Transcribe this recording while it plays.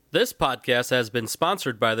This podcast has been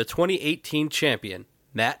sponsored by the 2018 champion,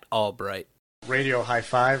 Matt Albright. Radio high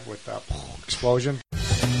five with the explosion.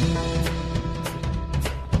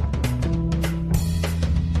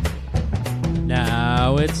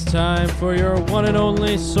 Now it's time for your one and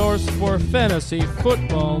only source for fantasy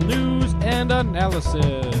football news and analysis.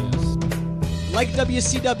 Like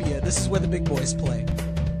WCW, this is where the big boys play.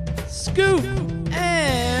 Scoop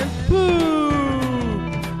and Poop!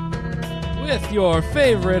 With your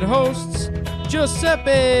favorite hosts, Giuseppe!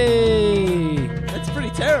 That's pretty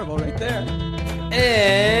terrible right there.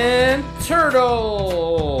 And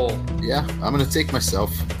Turtle! Yeah, I'm going to take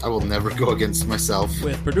myself. I will never go against myself.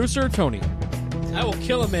 With producer Tony. I will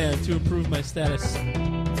kill a man to improve my status.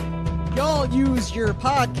 Y'all use your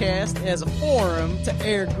podcast as a forum to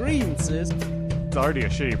air grievances. It's already a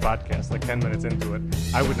shitty podcast, like 10 minutes into it.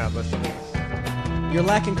 I would not listen to this. You're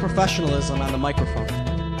lacking professionalism on the microphone.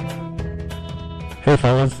 Hey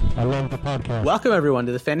fellas, I love the podcast. Welcome everyone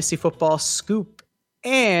to the Fantasy Football Scoop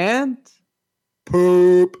and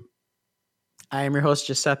Poop. I am your host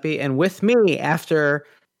Giuseppe, and with me after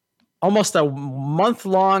almost a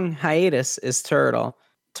month-long hiatus is Turtle.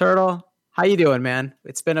 Turtle, how you doing, man?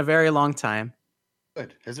 It's been a very long time.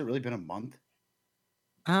 Good. Has it really been a month?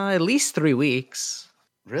 At least 3 weeks.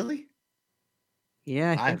 Really?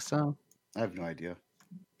 Yeah, I think so. I have no idea.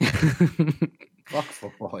 Fuck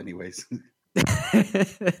football anyways.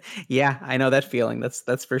 Yeah, I know that feeling.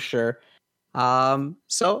 That's for sure.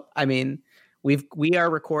 So I mean, we are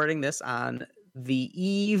recording this on the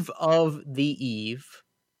eve of the eve.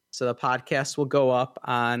 So the podcast will go up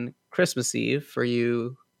on Christmas Eve for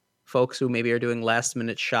you folks who maybe are doing last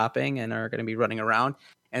minute shopping and are going to be running around.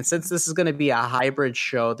 And since this is going to be a hybrid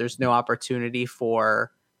show, there's no opportunity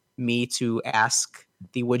for me to ask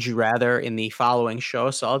the would you rather in the following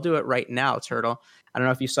show. So I'll do it right now, Turtle. I don't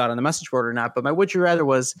know if you saw it on the message board or not, but my would you rather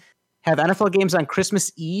was have NFL games on Christmas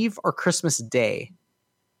Eve or Christmas Day?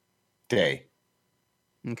 Day.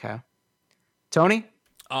 Okay. Tony?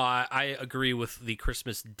 I agree with the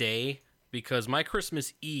Christmas Day because my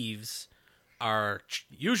Christmas Eves are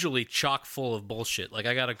usually chock full of bullshit. Like,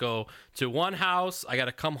 I got to go to one house, I got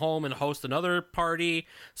to come home and host another party.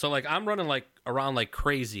 So, like, I'm running around like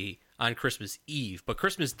crazy on Christmas Eve, but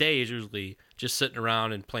Christmas Day is usually just sitting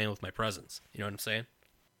around and playing with my presents. You know what I'm saying?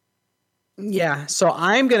 Yeah, so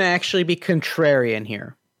I'm going to actually be contrarian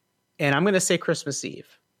here, and I'm going to say Christmas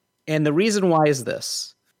Eve. And the reason why is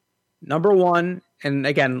this. Number one, and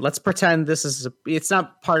again, let's pretend it's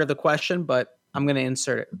not part of the question, but I'm going to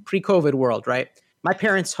insert it. Pre-COVID world, right? My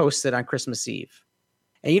parents hosted on Christmas Eve.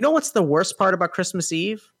 And you know what's the worst part about Christmas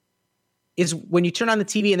Eve? Is when you turn on the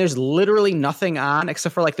TV and there's literally nothing on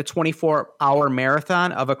except for like the 24-hour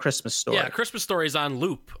marathon of A Christmas Story. Yeah, Christmas Story is on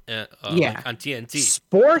loop Yeah. like on TNT.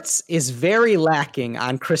 Sports is very lacking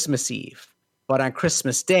on Christmas Eve. But on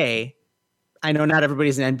Christmas Day, I know not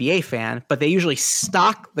everybody's an NBA fan, but they usually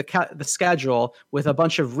stock the schedule with a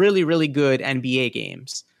bunch of really, really good NBA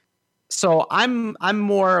games. So I'm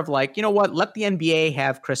more of like, you know what? Let the NBA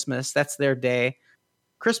have Christmas. That's their day.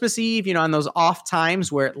 Christmas Eve, you know, on those off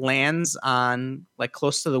times where it lands on like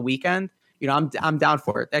close to the weekend, you know, I'm down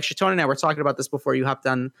for it. Actually, Tony and I were talking about this before you hopped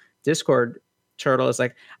on Discord, Turtle. It's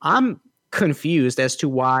like, I'm confused as to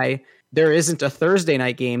why there isn't a Thursday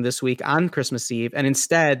night game this week on Christmas Eve, and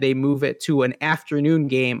instead they move it to an afternoon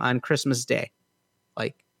game on Christmas Day.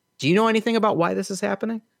 Like, do you know anything about why this is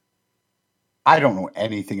happening? I don't know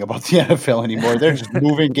anything about the NFL anymore. They're just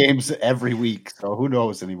moving games every week, so who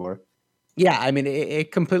knows anymore? Yeah, I mean,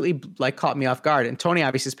 it completely like caught me off guard. And Tony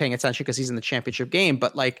obviously is paying attention because he's in the championship game.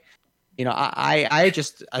 But like, you know, I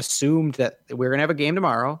just assumed that we're gonna have a game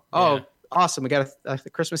tomorrow. Oh, Yeah. Awesome! We got a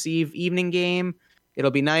Christmas Eve evening game. It'll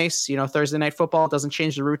be nice. You know, Thursday night football doesn't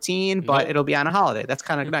change the routine, but it'll be on a holiday. That's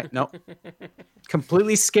kind of nice. Nope.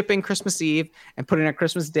 Completely skipping Christmas Eve and putting on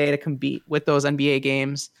Christmas Day to compete with those NBA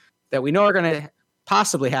games that we know are going to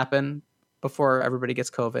possibly happen before everybody gets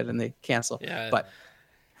COVID and they cancel. Yeah. But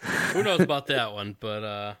Who knows about that one?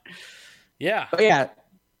 But yeah. But yeah,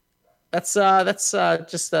 that's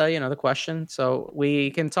just you know, the question. So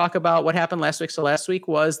we can talk about what happened last week. So last week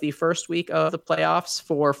was the first week of the playoffs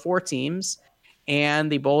for 4 teams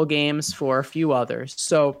and the bowl games for a few others.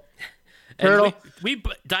 So Turtle, we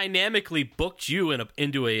dynamically booked you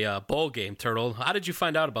into a bowl game, Turtle. How did you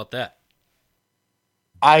find out about that?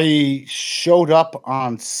 I showed up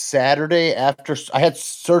on Saturday after I had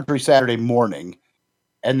surgery Saturday morning,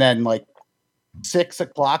 and then like 6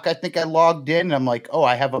 o'clock, I think I logged in. And I'm like, oh,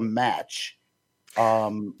 I have a match.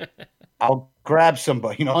 I'll grab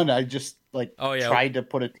somebody, you know, and I just like tried to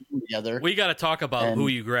put a team together. We got to talk about who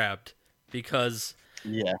you grabbed because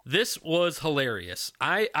Yeah. This was hilarious.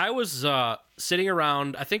 I was sitting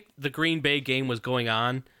around, I think the Green Bay game was going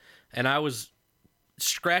on, and I was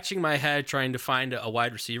scratching my head trying to find a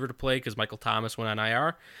wide receiver to play because Michael Thomas went on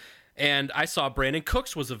IR, and I saw Brandon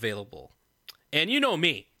Cooks was available. And you know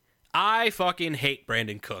me, I fucking hate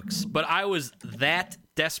Brandon Cooks, but I was that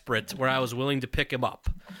desperate where I was willing to pick him up.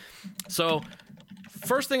 So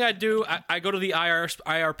first thing I do, I go to the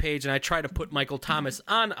IR page and I try to put Michael Thomas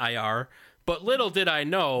on IR, but little did I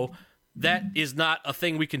know that is not a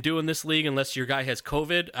thing we can do in this league unless your guy has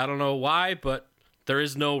COVID. I don't know why, but there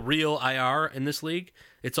is no real IR in this league.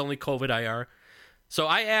 It's only COVID IR. So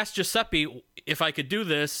I asked Giuseppe if I could do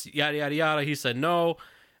this, yada, yada, yada. He said no.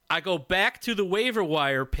 I go back to the waiver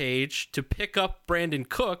wire page to pick up Brandon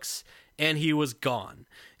Cooks, and he was gone.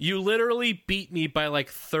 You literally beat me by like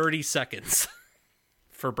 30 seconds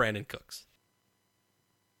for Brandon Cooks.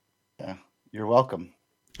 Yeah, you're welcome.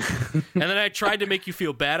 And then I tried to make you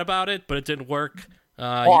feel bad about it, but it didn't work.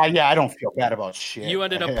 Yeah, I don't feel bad about shit. You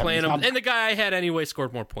ended up playing him, and the guy I had anyway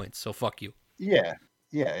scored more points, so fuck you. Yeah.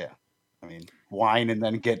 I mean, whine and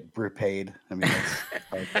then get repaid. I mean, that's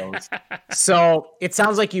how it goes. So it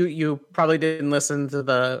sounds like you probably didn't listen to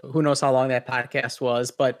the who knows how long that podcast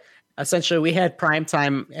was, but essentially we had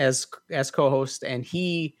Primetime as co-host, and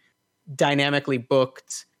he dynamically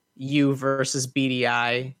booked you versus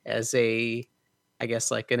BDI as I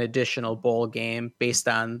guess like an additional bowl game based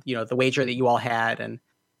on, the wager that you all had and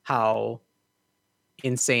how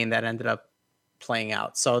insane that ended up playing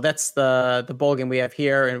out. So that's the bowl game we have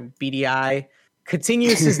here, and BDI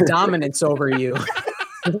continues his dominance over you.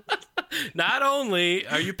 Not only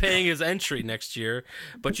are you paying his entry next year,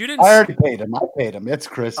 but you didn't. I already paid him. It's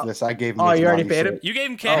Christmas. I gave him. Oh, his you already money, paid so- him? You gave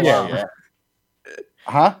him cash. Oh, yeah.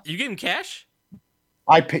 Huh? You gave him cash?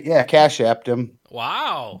 Cash apped him.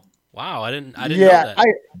 Wow. I didn't know Yeah, that.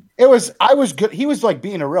 I was good. He was like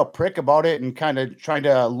being a real prick about it and kind of trying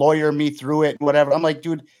to lawyer me through it and whatever. I'm like,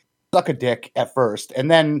 dude, suck a dick at first. And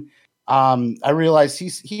then I realized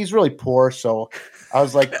he's really poor. So I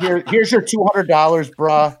was like, here's your $200,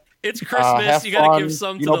 bruh. It's Christmas. Have You got to fun. give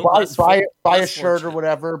some to You know, the buy a less shirt or fortunate.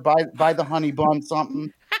 whatever. Buy the honey bun,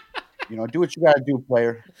 something. Do what you got to do,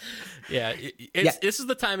 player. Yeah, this is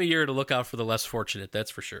the time of year to look out for the less fortunate.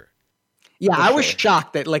 That's for sure. Yeah, For I was sure.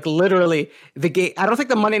 shocked that like literally the game. I don't think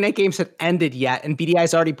the Monday night games had ended yet, and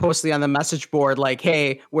BDI's already posted on the message board like,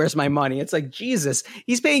 "Hey, where's my money?" It's like Jesus,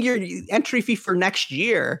 he's paying your entry fee for next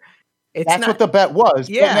year. That's what the bet was.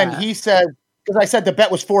 Yeah. And then he said, because I said the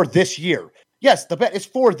bet was for this year. Yes, the bet is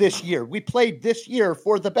for this year. We played this year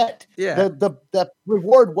for the bet. Yeah. The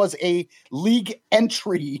reward was a league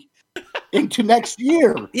entry into next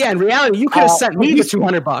year. Yeah, in reality, you could have sent me the he's-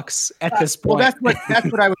 $200 at this Well, point. that's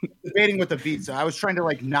what I was debating with the beat. So I was trying to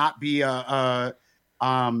like not be a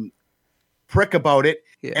prick about it.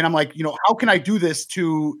 Yeah. And I'm like, how can I do this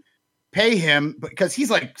to pay him? Because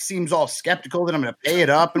he's like seems all skeptical that I'm going to pay it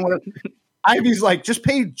up and whatever. Ivy's like, just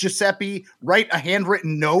pay Giuseppe, write a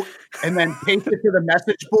handwritten note, and then paste it to the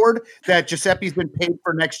message board that Giuseppe's been paid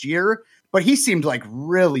for next year. But he seemed like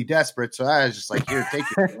really desperate, so I was just like, "Here, take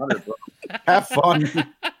your $200, bro. Have fun.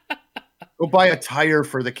 Go buy a tire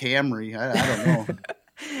for the Camry." I don't know.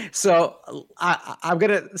 So I'm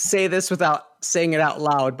gonna say this without saying it out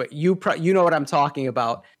loud, but you know what I'm talking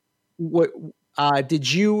about. What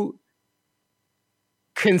did you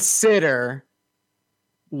consider?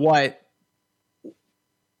 What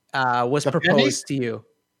was The proposed pennies? to you?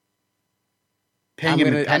 Paying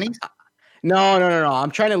him in pennies? No.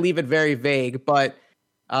 I'm trying to leave it very vague, but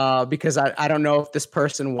because I don't know if this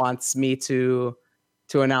person wants me to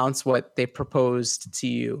announce what they proposed to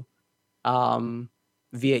you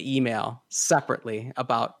via email separately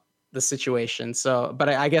about the situation. So, but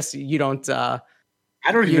I guess you don't.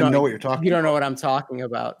 I don't you even don't- know what you're talking. You don't know what I'm talking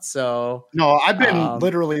about. So No, I've been literally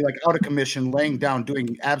literally like out of commission, laying down,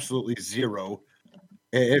 doing absolutely zero.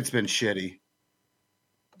 It's been shitty.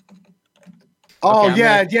 Oh I'm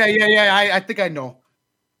yeah. I think I know.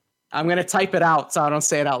 I'm gonna type it out so I don't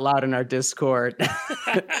say it out loud in our Discord.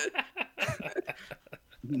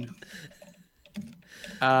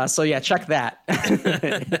 So yeah, check that.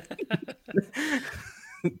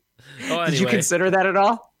 Oh, Did you anyway. consider that at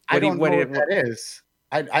all? I don't know what that is.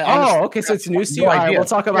 I honestly Okay, so it's have news to no you. All right, idea. we'll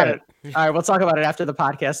talk about Yeah. it. All right, we'll talk about it after the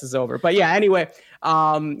podcast is over. But yeah, anyway, so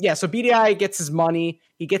BDI gets his money.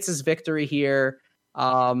 He gets his victory here.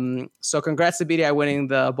 So congrats to BDI winning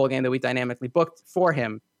the bowl game that we dynamically booked for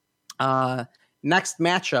him. Next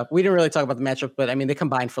matchup, we didn't really talk about the matchup, but I mean, they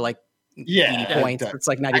combined for like Yeah, 80 points. It's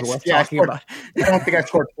like not even worth I talking about. I don't think I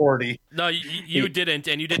scored 40. No, you didn't,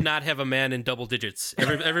 and you did not have a man in double digits.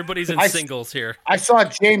 Everybody's in singles here. I saw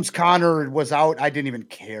James Conner was out. I didn't even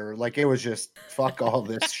care. Like, it was just, fuck all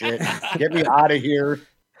this shit. Get me out of here.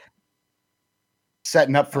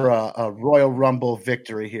 Setting up for a Royal Rumble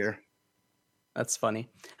victory here. That's funny.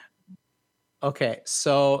 Okay,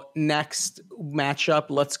 so next matchup,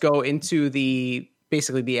 let's go into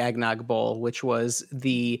basically the Eggnog Bowl, which was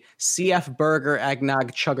the CF Burger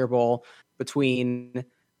Eggnog Chugger Bowl between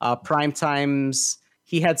Primetime's.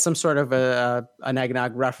 He had some sort of an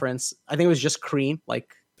eggnog reference. I think it was just cream,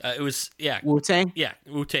 like it was Wu-Tang. Yeah,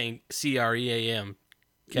 Wu-Tang, CREAM.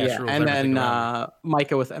 Yeah, and then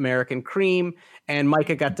Micah with American Cream, and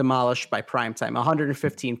Micah got demolished by Primetime,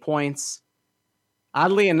 115 points.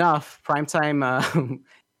 Oddly enough, Primetime,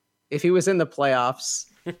 if he was in the playoffs,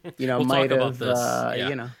 we'll might talk have,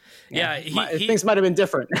 about this. things might have been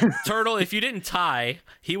different. Turtle, if you didn't tie,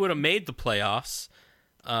 he would have made the playoffs.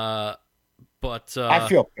 But I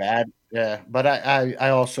feel bad. Yeah, but I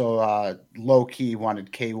also low key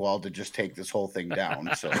wanted K-Wall to just take this whole thing down.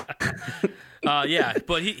 So.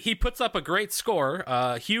 But he puts up a great score.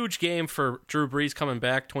 Huge game for Drew Brees coming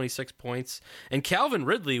back, 26 points. And Calvin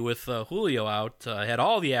Ridley with Julio out had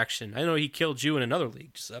all the action. I know he killed you in another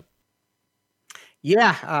league, Giuseppe.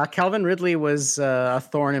 Yeah, Calvin Ridley was a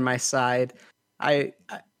thorn in my side. I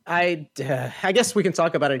guess we can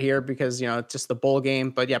talk about it here because, it's just the bowl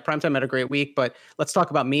game. But yeah, Primetime had a great week. But let's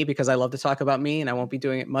talk about me because I love to talk about me, and I won't be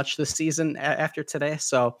doing it much this season after today.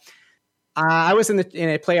 So I was in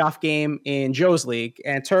a playoff game in Joe's league,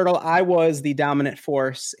 and Turtle, I was the dominant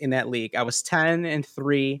force in that league. I was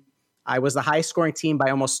 10-3. I was the highest scoring team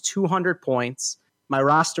by almost 200 points. My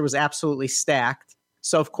roster was absolutely stacked.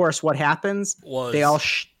 So of course, what happens? They all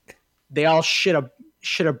shit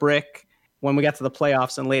a brick when we got to the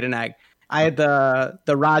playoffs and laid an egg. I had the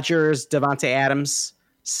Rodgers, Devontae Adams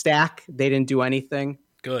stack. They didn't do anything.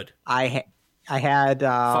 Good. I had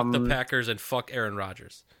fuck the Packers and fuck Aaron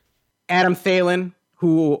Rodgers. Adam Thielen,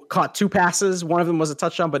 who caught 2 passes. One of them was a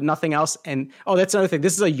touchdown, but nothing else. And that's another thing.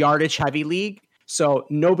 This is a yardage heavy league, so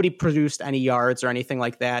nobody produced any yards or anything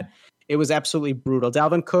like that. It was absolutely brutal.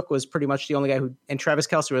 Dalvin Cook was pretty much the only guy and Travis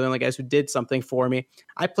Kelce were the only guys who did something for me.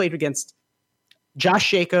 I played against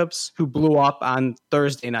Josh Jacobs, who blew up on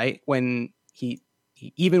Thursday night when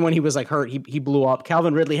even when he was like hurt, he blew up.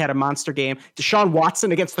 Calvin Ridley had a monster game. Deshaun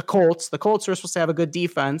Watson against the Colts. The Colts are supposed to have a good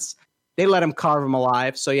defense. They let him carve him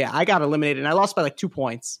alive. So yeah, I got eliminated, and I lost by like 2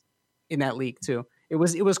 points in that league too. It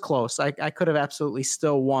was close. I could have absolutely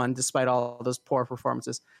still won despite all those poor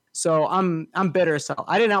performances. So I'm bitter as hell.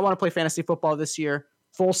 I did not want to play fantasy football this year,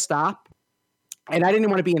 full stop. And I didn't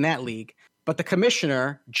want to be in that league. But the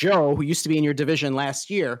commissioner, Joe, who used to be in your division last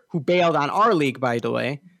year, who bailed on our league, by the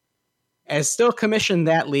way, has still commissioned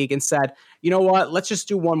that league and said, you know what, let's just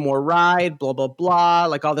do one more ride, blah, blah, blah,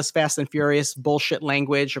 like all this Fast and Furious bullshit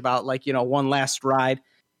language about one last ride.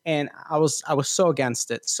 And I was so against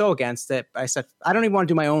it. I said, I don't even want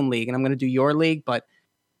to do my own league, and I'm going to do your league. But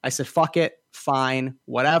I said, fuck it, fine,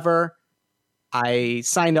 whatever. I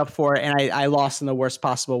signed up for it, and I lost in the worst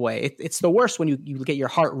possible way. It's the worst when you get your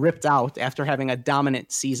heart ripped out after having a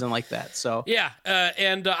dominant season like that. So yeah,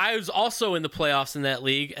 and I was also in the playoffs in that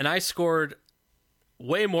league, and I scored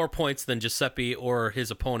way more points than Giuseppe or his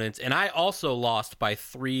opponents, and I also lost by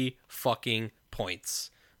 3 fucking points.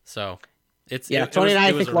 So Tony and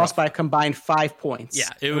I think lost by a combined 5 points. Yeah,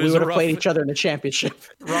 we would have played each other in the championship.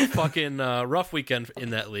 rough weekend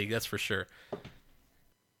in that league, that's for sure.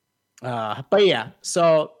 But yeah,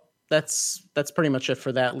 so that's pretty much it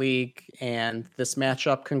for that league and this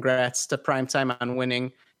matchup. Congrats to Primetime on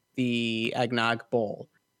winning the Eggnog Bowl.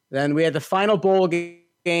 Then we had the final bowl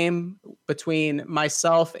game between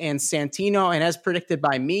myself and Santino, and as predicted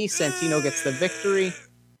by me, Santino gets the victory.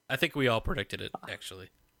 I think we all predicted it, actually.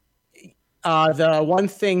 The one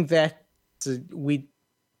thing that we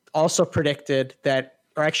also predicted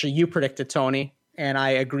or actually you predicted, Tony, and I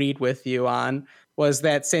agreed with you on, was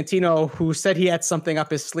that Santino, who said he had something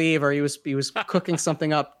up his sleeve or he was cooking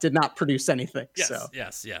something up, did not produce anything.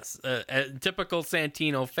 Yes. Typical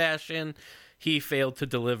Santino fashion, he failed to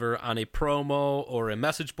deliver on a promo or a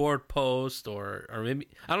message board post or maybe,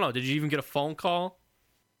 I don't know, did you even get a phone call?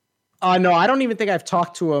 No, I don't even think I've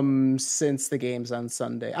talked to him since the games on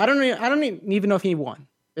Sunday. I don't even know if he won.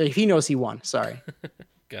 If he knows he won, sorry.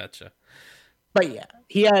 Gotcha. But yeah,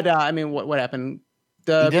 he had. What happened?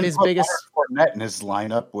 His biggest Fournette in his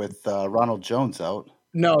lineup with Ronald Jones out.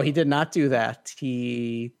 No, he did not do that.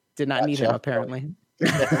 He did not need him apparently.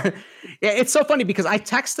 Yeah, it's so funny because I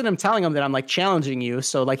texted him telling him that I'm like challenging you.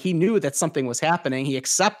 So like he knew that something was happening. He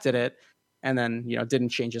accepted it and then, didn't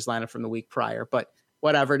change his lineup from the week prior. But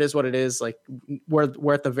whatever, it is what it is. Like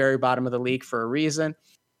we're at the very bottom of the league for a reason.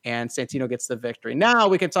 And Santino gets the victory. Now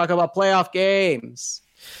we can talk about playoff games.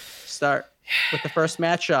 Start with the first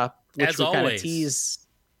matchup, which As we kind of always. tease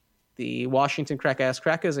the Washington Crack-Ass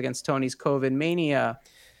Crackers against Tony's COVID Mania.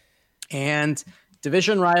 And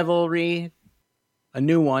division rivalry, a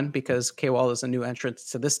new one because K-Wall is a new entrant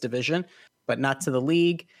to this division, but not to the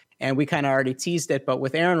league. And we kind of already teased it, but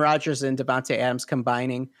with Aaron Rodgers and Devontae Adams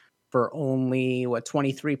combining for only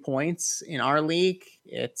 23 points in our league,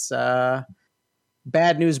 it's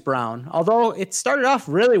bad news Brown. Although it started off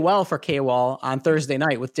really well for K-Wall on Thursday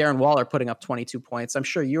night with Darren Waller putting up 22 points. I'm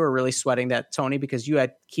sure you were really sweating that, Tony, because you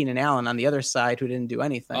had Keenan Allen on the other side who didn't do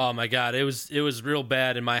anything. Oh my God, it was real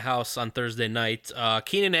bad in my house on Thursday night.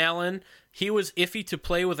 Keenan Allen, he was iffy to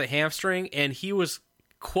play with a hamstring, and he was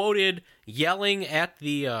quoted yelling at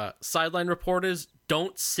the sideline reporters,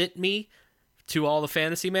 "Don't sit me," to all the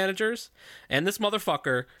fantasy managers. And this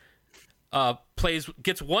motherfucker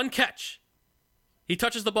gets one catch. He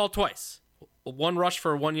touches the ball twice. One rush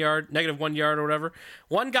for 1 yard, negative 1 yard or whatever.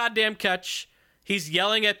 One goddamn catch. He's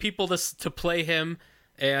yelling at people to play him,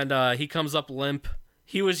 and he comes up limp.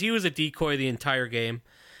 He was a decoy the entire game.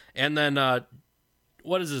 And then,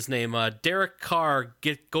 what is his name? Derek Carr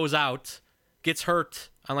goes out, gets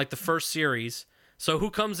hurt on like the first series. So who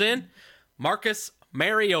comes in? Marcus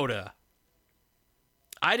Mariota.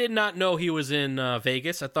 I did not know he was in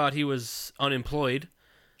Vegas. I thought he was unemployed.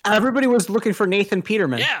 Everybody was looking for Nathan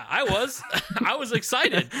Peterman. Yeah, I was. I was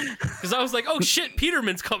excited because I was like, oh shit,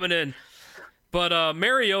 Peterman's coming in. But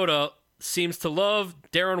Mariota seems to love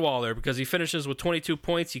Darren Waller because he finishes with 22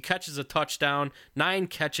 points. He catches a touchdown, 9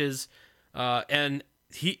 catches, and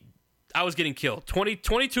I was getting killed.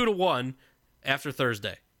 22-1 after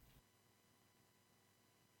Thursday.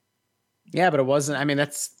 Yeah, but it wasn't. I mean,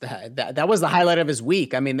 that was the highlight of his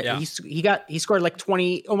week. I mean, Yeah. he scored like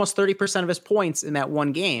 20, almost 30% of his points in that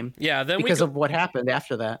one game. Yeah, then because of what happened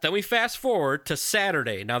after that. Then we fast forward to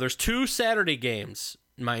Saturday. Now there's 2 Saturday games,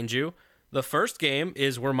 mind you. The first game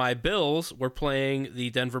is where my Bills were playing the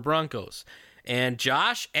Denver Broncos, and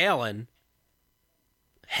Josh Allen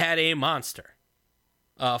had a monster.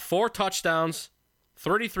 4 touchdowns,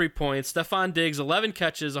 33 points. Stephon Diggs, 11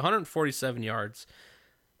 catches, 147 yards.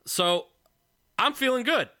 So I'm feeling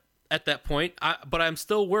good at that point, but I'm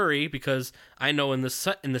still worried because I know in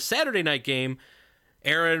the Saturday night game,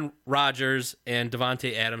 Aaron Rodgers and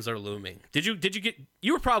Devontae Adams are looming. Did you get?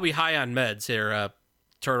 You were probably high on meds here,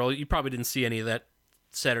 Turtle. You probably didn't see any of that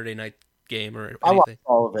Saturday night game or anything. I watched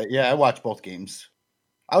all of it. Yeah, I watched both games.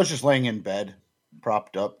 I was just laying in bed,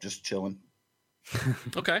 propped up, just chilling.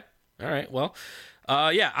 Okay, all right. Well,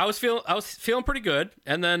 yeah, I was feeling pretty good,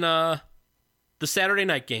 and then the Saturday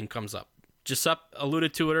night game comes up. Giuseppe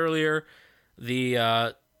alluded to it earlier. The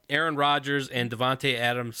Aaron Rodgers and Devontae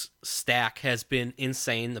Adams stack has been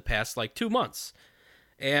insane the past 2 months.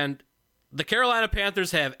 And the Carolina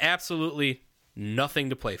Panthers have absolutely nothing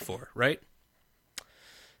to play for, right?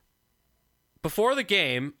 Before the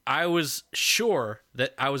game, I was sure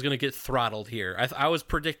that I was going to get throttled here. I was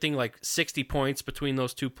predicting 60 points between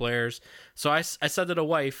those two players. So I said to the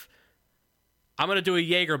wife, I'm going to do a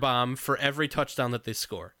Jaeger bomb for every touchdown that they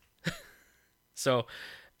score. So,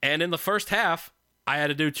 and in the first half, I had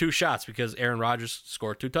to do 2 shots because Aaron Rodgers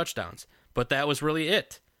scored 2 touchdowns. But that was really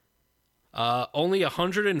it. Only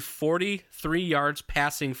 143 yards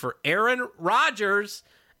passing for Aaron Rodgers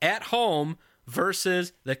at home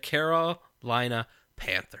versus the Carolina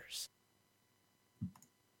Panthers.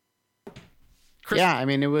 Yeah, I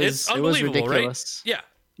mean, it was unbelievable, ridiculous. Right? Yeah.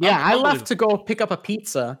 Yeah, I left to go pick up a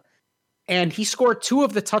pizza, and he scored 2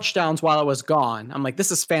 of the touchdowns while I was gone. I'm like,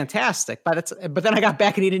 this is fantastic. But then I got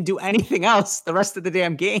back and he didn't do anything else the rest of the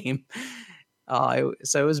damn game. So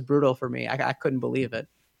it was brutal for me. I couldn't believe it.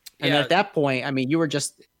 And at that point, I mean, you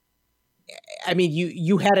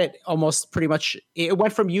had it almost pretty much. It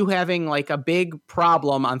went from you having a big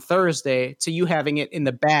problem on Thursday to you having it in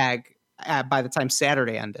the bag by the time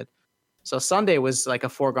Saturday ended. So Sunday was a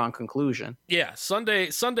foregone conclusion. Yeah,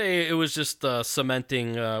 Sunday it was just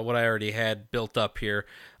cementing what I already had built up here.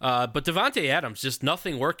 But Devontae Adams, just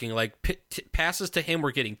nothing working. Passes to him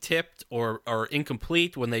were getting tipped or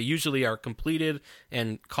incomplete when they usually are completed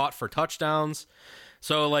and caught for touchdowns.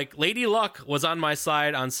 So Lady Luck was on my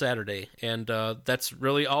side on Saturday, and that's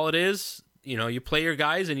really all it is. You play your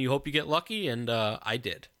guys and you hope you get lucky, and I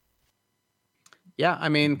did. Yeah, I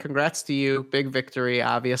mean, congrats to you. Big victory,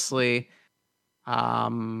 obviously. I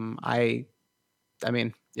mean,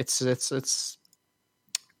 it's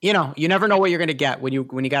you never know what you're going to get when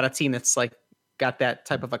you got a team that's like got that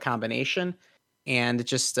type of a combination, and it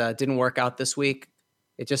just didn't work out this week.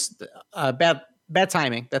 It just bad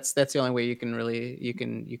timing. That's the only way you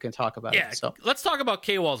can talk about it. So let's talk about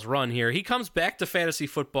K-Wall's run here. He comes back to fantasy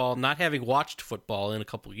football, not having watched football in a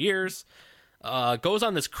couple years. Goes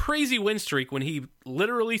on this crazy win streak when he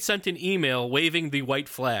literally sent an email waving the white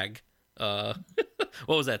flag. What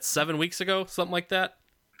was that? 7 weeks ago, something like that.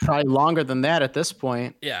 Probably longer than that at this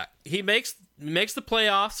point. Yeah, he makes the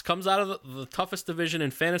playoffs, comes out of the toughest division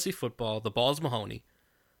in fantasy football, the Balls Mahoney,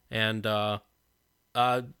 and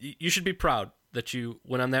you should be proud that you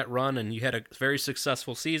went on that run and you had a very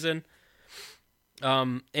successful season.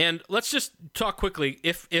 And let's just talk quickly.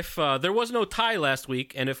 If there was no tie last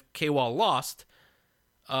week and if K-Wall lost,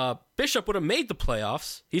 Bishop would have made the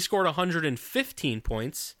playoffs. He scored 115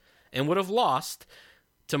 points and would have lost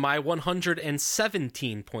to my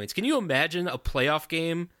 117 points. Can you imagine a playoff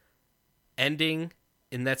game ending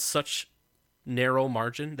in that such narrow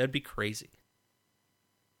margin? That'd be crazy.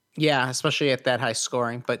 Yeah, especially at that high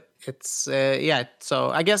scoring. But it's so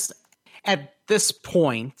I guess at this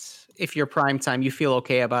point, if you're primetime, you feel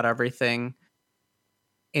okay about everything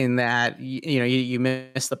in that, you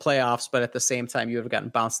miss the playoffs, but at the same time, you have gotten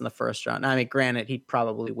bounced in the first round. I mean, granted, he'd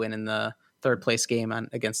probably win in the third place game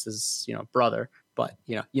against his, brother, but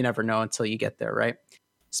you never know until you get there, right?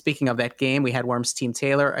 Speaking of that game, we had Worms Team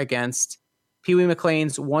Taylor against Pee Wee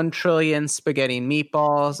McLean's 1 trillion spaghetti and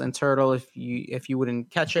meatballs. And Turtle, if you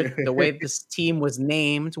wouldn't catch it, the way this team was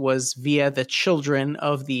named was via the children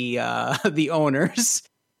of the owners.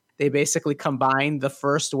 They basically combined the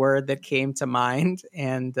first word that came to mind,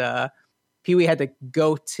 and Pee Wee had to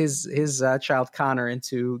goat his child Connor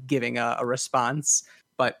into giving a response.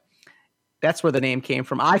 But that's where the name came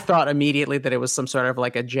from. I thought immediately that it was some sort of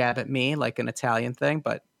like a jab at me, like an Italian thing,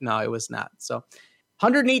 but no, it was not. So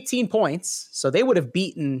 118 points. So they would have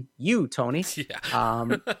beaten you, Tony. Yeah.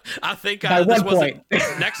 I think by this 1 was point.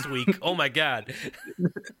 Next week. Oh my God.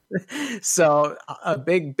 So a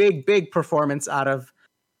big performance out of,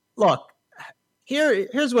 look,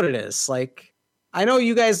 here's what it is. Like, I know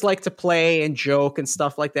you guys like to play and joke and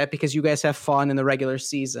stuff like that because you guys have fun in the regular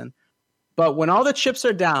season. But when all the chips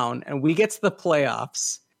are down and we get to the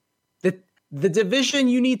playoffs, the division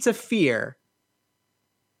you need to fear,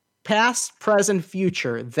 past, present,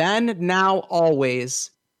 future, then, now,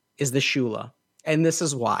 always, is the Shula. And this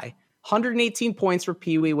is why. 118 points for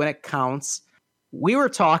Pee Wee when it counts. We were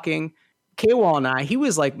talking, K-Wall and I, he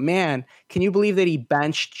was like, man, can you believe that he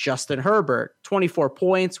benched Justin Herbert? 24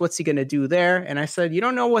 points. What's he going to do there? And I said, you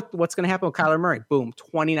don't know what's going to happen with Kyler Murray. Boom,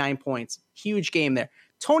 29 points. Huge game there.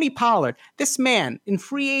 Tony Pollard, this man in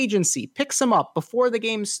free agency, picks him up before the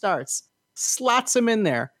game starts, slots him in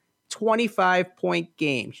there. 25-point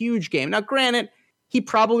game. Huge game. Now, granted, he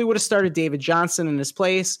probably would have started David Johnson in his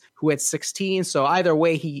place, who had 16. So either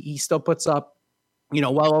way, he still puts up,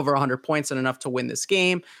 well over 100 points and enough to win this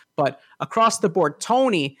game. But across the board,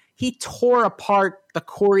 Tony, he tore apart the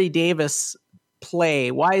Corey Davis play.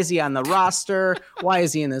 Why is he on the roster? Why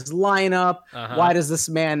is he in this lineup? Why does this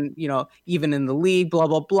man, even in the league, blah,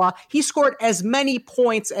 blah, blah. He scored as many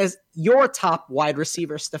points as your top wide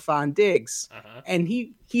receiver, Stephon Diggs. And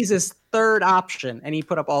he's his third option, and he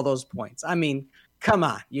put up all those points. I mean, come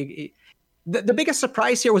on. The biggest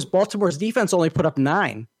surprise here was Baltimore's defense only put up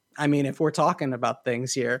 9. I mean, if we're talking about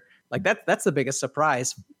things here, like that's the biggest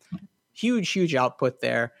surprise. Huge output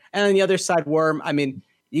there. And on the other side, Worm, I mean,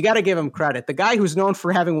 you got to give him credit. The guy who's known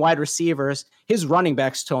for having wide receivers, his running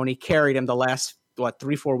backs, Tony, carried him the last,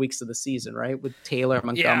 3-4 weeks of the season, right? With Taylor,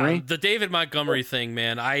 Montgomery. Yeah, the David Montgomery thing,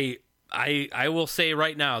 man. I will say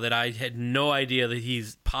right now that I had no idea that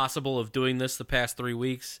he's possible of doing this the past 3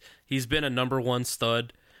 weeks. He's been a number 1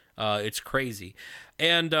 stud. It's crazy.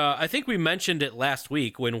 And I think we mentioned it last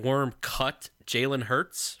week when Worm cut Jalen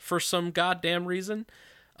Hurts for some goddamn reason.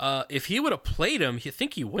 If he would have played him, I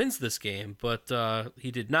think he wins this game, but he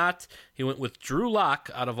did not. He went with Drew Lock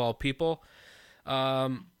out of all people.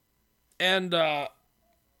 And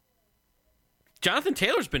Jonathan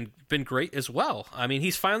Taylor's been great as well. I mean,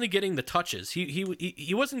 he's finally getting the touches.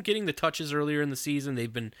 He wasn't getting the touches earlier in the season.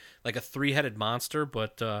 They've been like a 3-headed monster,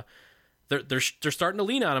 but they're starting to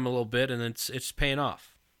lean on him a little bit, and it's paying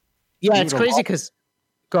off. Yeah, it's crazy because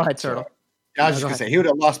go ahead, Turtle. I was just gonna say he would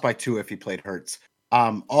have lost by 2 if he played Hurts.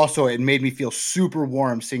 Also, it made me feel super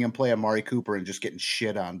warm seeing him play Amari Cooper and just getting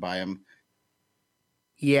shit on by him.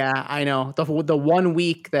 Yeah, I know. The 1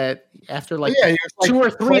 week that after he was 2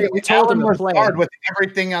 or 3 that we told him to play. With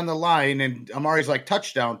everything on the line, and Amari's like,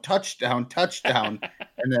 touchdown. And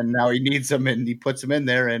then now he needs him, and he puts him in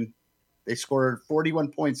there, and they scored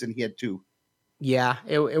 41 points, and he had 2. Yeah,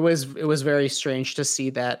 it was very strange to see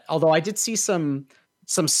that. Although I did see some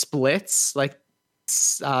splits, like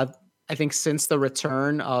I think since the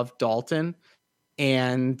return of Dalton,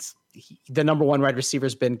 and the number one wide receiver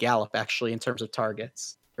has been Gallup actually in terms of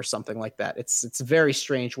targets or something like that. It's very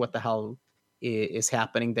strange what the hell is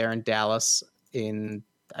happening there in Dallas.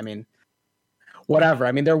 Whatever.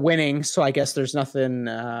 I mean, they're winning, so I guess there's nothing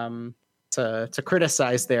to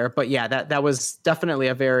criticize there. But yeah, that was definitely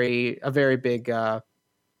a very big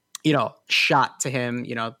shot to him.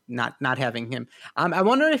 Not having him. I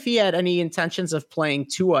wonder if he had any intentions of playing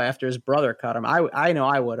Tua after his brother cut him. I know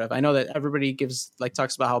I would have. I know that everybody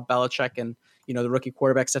talks about how Belichick and the rookie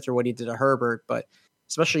quarterbacks after what he did to Herbert, but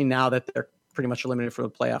especially now that they're pretty much eliminated from the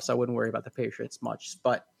playoffs, I wouldn't worry about the Patriots much.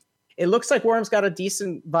 But it looks like Worm's got a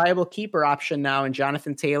decent, viable keeper option now in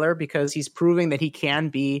Jonathan Taylor, because he's proving that he can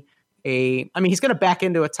be he's going to back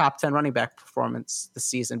into a top 10 running back performance this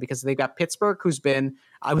season, because they've got Pittsburgh, who's been,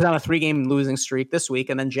 I was on a 3-game losing streak this week,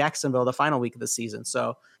 and then Jacksonville, the final week of the season.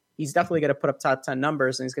 So he's definitely going to put up top 10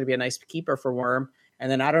 numbers, and he's going to be a nice keeper for Worm.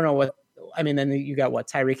 And then I don't know then you got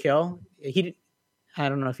Tyreek Hill. I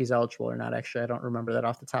don't know if he's eligible or not, actually. I don't remember that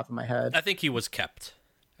off the top of my head. I think he was kept.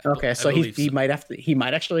 Okay, so he might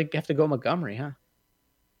actually have to go Montgomery, huh?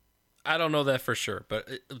 I don't know that for sure, but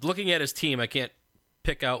looking at his team, I can't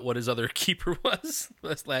pick out what his other keeper was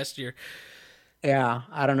last year. Yeah,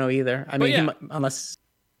 I don't know either. Unless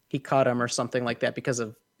he caught him or something like that because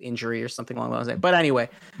of injury or something along those lines. But anyway,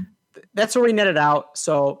 that's where we netted out.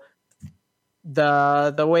 So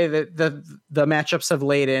the way that the matchups have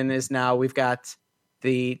laid in is now we've got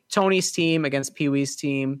the Tony's team against Pee Wee's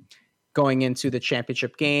team going into the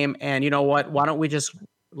championship game. And you know what? Why don't we just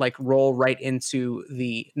roll right into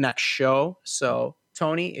the next show? So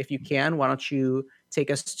Tony, if you can, why don't you take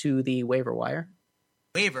us to the waiver wire?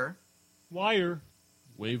 Waiver wire.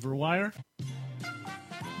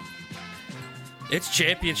 It's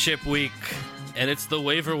championship week, and it's the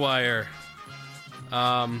waiver wire.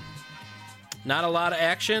 Not a lot of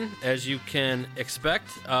action, as you can expect.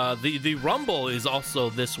 The Rumble is also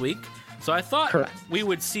this week, so I thought we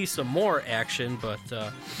would see some more action, but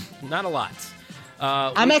not a lot.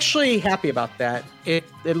 I'm actually happy about that. It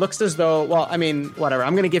looks as though, whatever.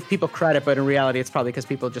 I'm going to give people credit, but in reality, it's probably because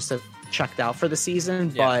people just have checked out for the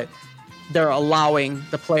season. Yeah. But they're allowing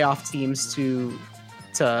the playoff teams to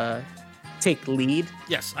take lead.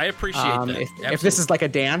 Yes, I appreciate that. If this is like a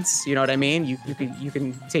dance, you know what I mean? You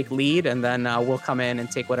can take lead, and then we'll come in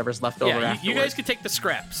and take whatever's left over. Yeah, you guys can take the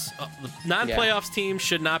scraps. The non-playoffs teams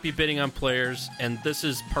should not be bidding on players, and this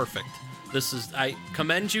is perfect. I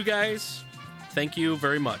commend you guys. Thank you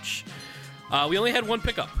very much. We only had one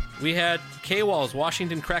pickup. We had K-Wall's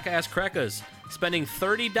Washington Cracka-Ass Crackas spending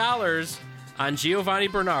 $30 on Giovanni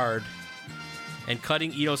Bernard and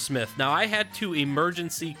cutting Ito Smith. Now, I had to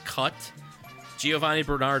emergency cut Giovanni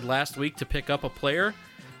Bernard last week to pick up a player,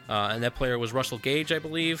 and that player was Russell Gage, I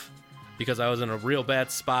believe, because I was in a real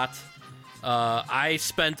bad spot. I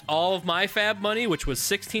spent all of my fab money, which was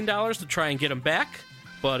 $16, to try and get him back,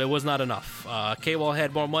 but it was not enough. K-Wall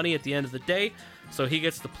had more money at the end of the day, so he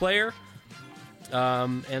gets the player.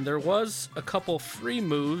 And there was a couple free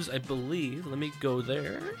moves, I believe. Let me go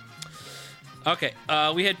there. Okay,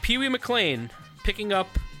 we had Pee Wee McLean picking up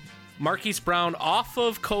Marquise Brown off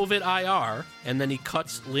of COVID IR, and then he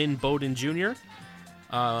cuts Lynn Bowden Jr.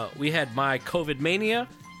 We had my COVID Mania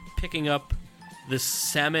picking up this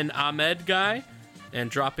Salmon Ahmed guy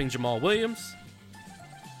and dropping Jamal Williams.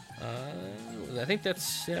 I think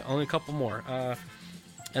that's only a couple more.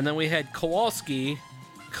 And then we had Kowalski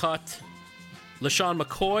cut LaShawn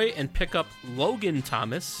McCoy and pick up Logan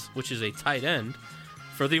Thomas, which is a tight end,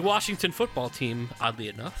 for the Washington football team, oddly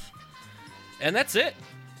enough. And that's it.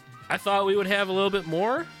 I thought we would have a little bit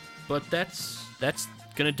more, but that's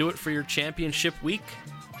going to do it for your championship week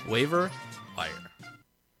waiver wire.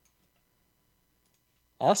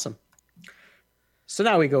 Awesome. So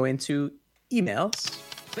now we go into emails.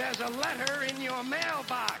 There's a letter in your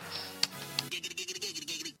mailbox.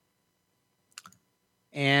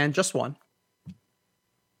 And just one.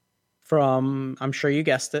 From, I'm sure you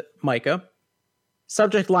guessed it, Micah.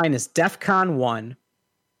 Subject line is DEFCON 1.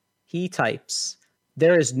 He types,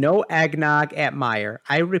 "There is no eggnog at Meijer.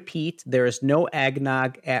 I repeat, there is no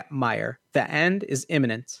eggnog at Meijer. The end is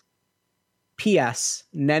imminent. P.S.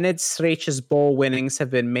 Nenad Sreč's bowl winnings have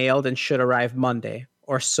been mailed and should arrive Monday,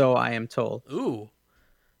 or so I am told." Ooh.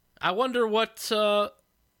 I wonder what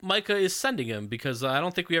Micah is sending him, because I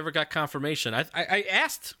don't think we ever got confirmation.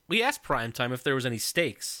 We asked Primetime if there was any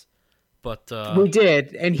stakes, But we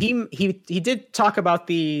did, and he did talk about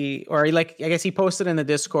I guess he posted in the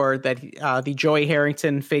Discord that the Joey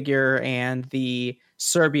Harrington figure and the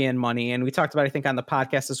Serbian money, and we talked about it, I think, on the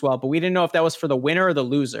podcast as well. But we didn't know if that was for the winner or the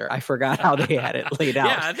loser. I forgot how they had it laid out.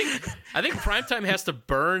 Yeah, I think Primetime has to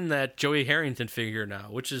burn that Joey Harrington figure now,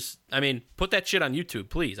 which is, I mean, put that shit on YouTube,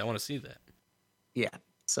 please. I want to see that. Yeah.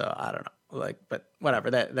 So I don't know, but whatever.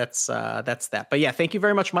 That's that. But yeah, thank you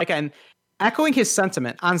very much, Micah. And echoing his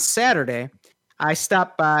sentiment, on Saturday, I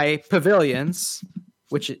stopped by Pavilions,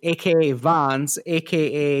 which is AKA Vons,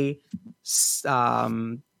 AKA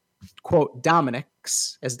quote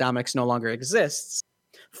Dominic's, as Dominic's no longer exists,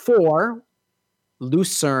 for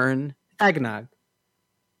Lucerne eggnog.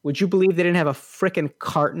 Would you believe they didn't have a freaking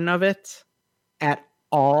carton of it at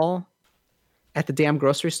all at the damn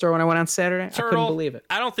grocery store when I went on Saturday? Turtle, I couldn't believe it.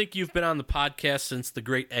 I don't think you've been on the podcast since the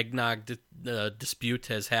great eggnog dispute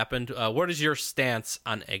has happened. What is your stance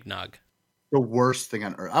on eggnog? The worst thing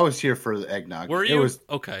on earth. I was here for the eggnog. Were you?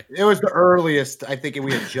 Okay. It was the earliest. I think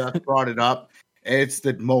we had just brought it up. It's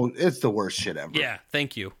the worst shit ever. Yeah.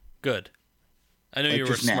 Thank you. Good. I know you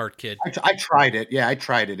were a smart kid. I tried it. Yeah, I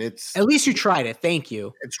tried it. At least you tried it. Thank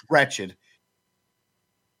you. It's wretched.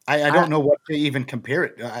 I don't know what to even compare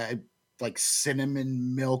it. Like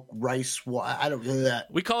cinnamon milk rice. I don't know that.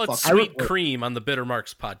 We call it sweet cream on the Bitter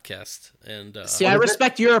Marks podcast. And see, I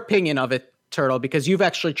respect your opinion of it, Turtle, because you've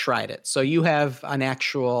actually tried it. So you have an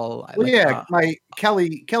actual. My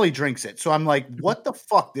Kelly drinks it. So I'm like, what the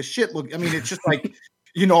fuck? This shit look. I mean, it's just like,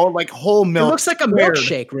 like whole milk. It looks like a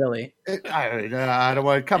milkshake, really. I don't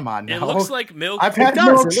want. Come on, now. It looks like milk. I've had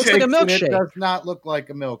milkshakes. It looks like a milkshake. It does not look like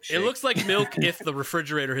a milkshake. It looks like milk if the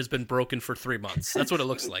refrigerator has been broken for 3 months. That's what it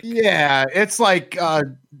looks like. Yeah, it's like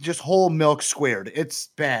just whole milk squared. It's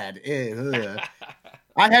bad. I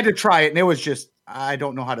had to try it, and it was just I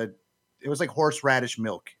don't know how to. It was like horseradish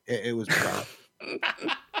milk. It was bad.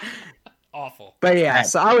 Awful. But yeah,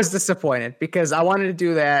 so I was disappointed because I wanted to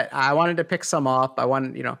do that. I wanted to pick some up. I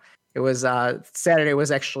wanted, it was Saturday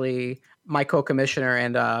was actually my co-commissioner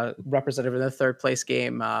and representative in the third place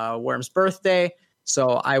game, Worm's birthday.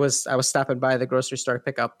 So I was stopping by the grocery store to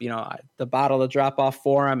pick up, the bottle to drop off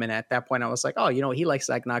for him. And at that point I was like, oh, he likes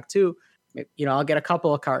eggnog too. I'll get a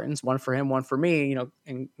couple of cartons, one for him, one for me,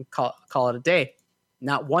 and call it a day.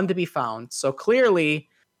 Not one to be found. So clearly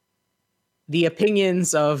the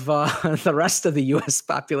opinions of the rest of the U.S.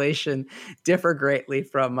 population differ greatly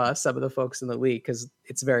from some of the folks in the league because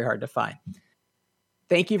it's very hard to find.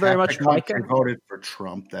 Thank you very much, Micah. I voted for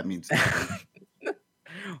Trump. That means nothing.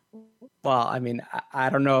 Well, I mean, I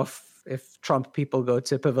don't know if Trump people go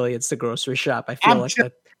to Pavilions to grocery shop. I feel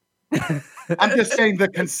that. I'm just saying the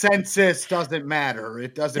consensus doesn't matter.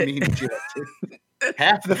 It doesn't mean shit.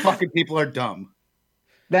 Half of the fucking people are dumb.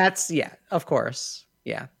 Of course.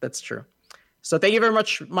 Yeah, that's true. So thank you very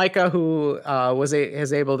much, Micah, who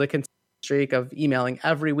is able to continue the streak of emailing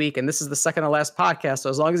every week. And this is the second to last podcast. So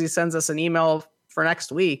as long as he sends us an email for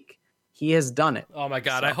next week, he has done it. Oh my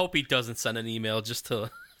God. So. I hope he doesn't send an email just to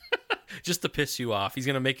piss you off. He's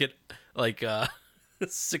going to make it like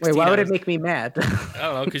 16 Wait, why would it make me mad? I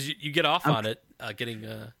don't know, because you get off on it, getting,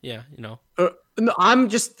 No, I'm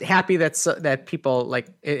just happy that people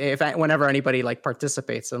whenever anybody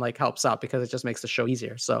participates and helps out because it just makes the show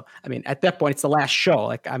easier. So I mean, at that point, it's the last show.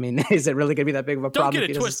 Is it really going to be that big of a problem? Don't get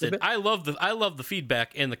it twisted. I love the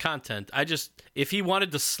feedback and the content. If he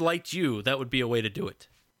wanted to slight you, that would be a way to do it.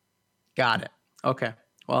 Got it. Okay.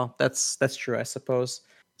 Well, that's true, I suppose.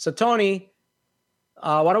 So Tony,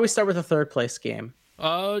 why don't we start with the third place game? Do you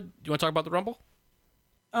want to talk about the Rumble?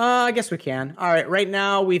 I guess we can. All right. Right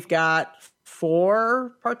now we've got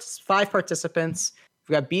 5 participants.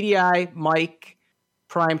 We've got BDI, Mike,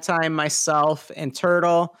 Primetime, myself, and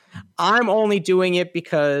Turtle. I'm only doing it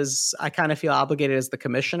because I kind of feel obligated as the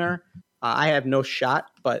commissioner. I have no shot,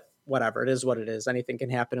 but whatever. It is what it is. Anything can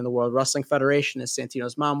happen in the World Wrestling Federation, as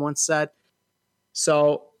Santino's mom once said.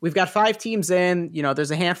 So we've got 5 teams in.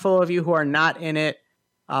 There's a handful of you who are not in it.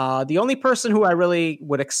 The only person who I really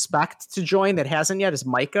would expect to join that hasn't yet is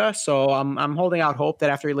Micah. So I'm holding out hope that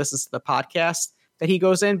after he listens to the podcast that he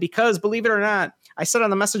goes in, because believe it or not, I said on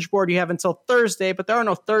the message board you have until Thursday, but there are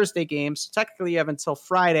no Thursday games. So technically you have until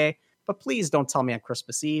Friday, but please don't tell me on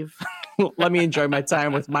Christmas Eve. Let me enjoy my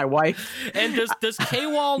time with my wife. And does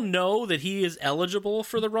K-Wall know that he is eligible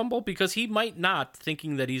for the Rumble? Because he might not,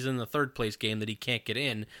 thinking that he's in the third place game, that he can't get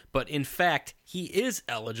in. But in fact, he is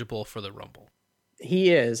eligible for the Rumble.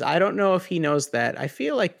 He is. I don't know if he knows that. I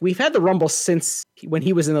feel like we've had the Rumble since when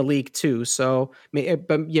he was in the league too. So,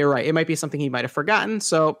 but you're right. It might be something he might have forgotten.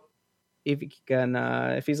 So if he can,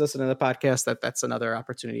 if he's listening to the podcast, that's another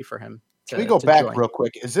opportunity for him Can we go back join. real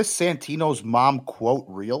quick? Is this Santino's mom quote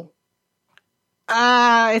real?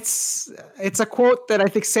 It's a quote that I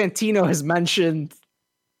think Santino has mentioned,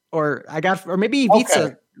 or maybe Ivica.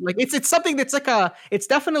 Okay. Like it's something that's it's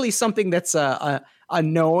definitely something that's a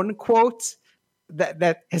known quote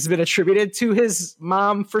that has been attributed to his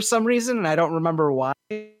mom for some reason, and I don't remember why.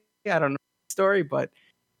 I don't know the story, but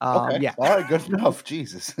Okay. yeah. All right. Good enough.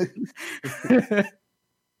 Jesus.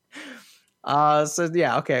 So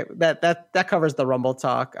yeah, okay. That covers the Rumble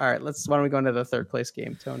talk. All right, why don't we go into the third place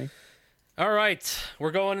game, Tony? All right,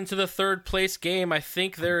 we're going into the third place game. I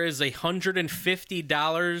think there is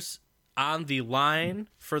 $150 on the line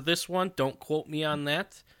for this one. Don't quote me on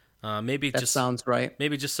that. Maybe That sounds right.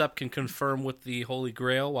 Maybe Giuseppe can confirm with the Holy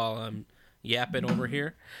Grail while I'm yapping over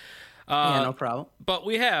here. Yeah, no problem. But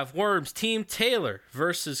we have Worms Team Taylor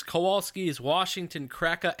versus Kowalski's Washington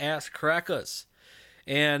Kraka Ass Krakas.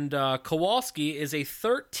 And Kowalski is a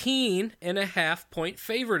 13.5 point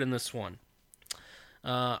favorite in this one.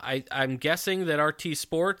 I'm guessing that RT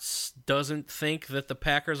Sports doesn't think that the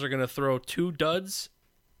Packers are going to throw 2 duds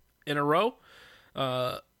in a row. We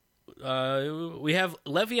have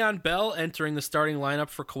Le'Veon Bell entering the starting lineup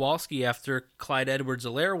for Kowalski after Clyde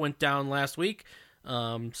Edwards-Helaire went down last week.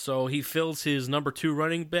 So he fills his number 2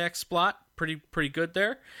 running back spot. Pretty good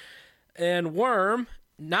there. And Worm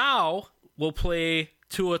now will play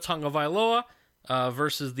Tua Tagovailoa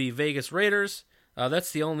versus the Vegas Raiders.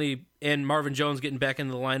 That's the only, and Marvin Jones getting back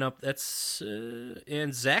into the lineup. That's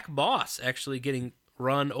and Zach Moss actually getting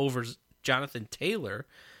run over Jonathan Taylor,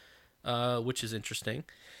 which is interesting.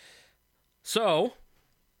 So,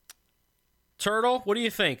 Turtle, what do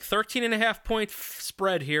you think? 13.5 point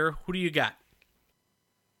spread here. Who do you got?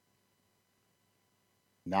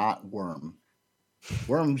 Not Worm.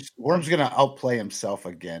 Worm's gonna outplay himself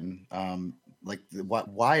again.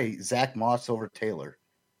 Why Zach Moss over Taylor?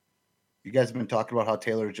 You guys have been talking about how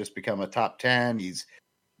Taylor's just become a top 10. He's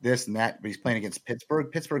this and that, but he's playing against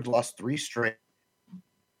Pittsburgh. Pittsburgh's lost 3 straight.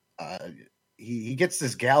 He gets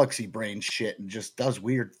this galaxy brain shit and just does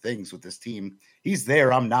weird things with this team. He's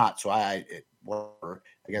there, I'm not. So I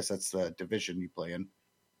guess that's the division you play in.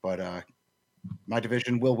 But my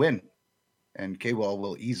division will win, and K-Wall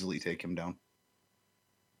will easily take him down.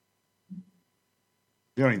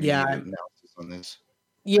 You don't even need an analysis on this.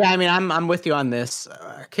 Yeah, I mean, I'm with you on this.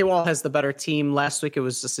 K-Wall has the better team. Last week, it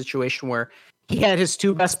was a situation where he had his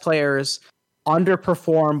 2 best players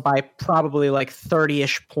underperform by probably like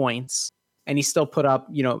 30-ish points, and he still put up,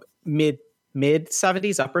 mid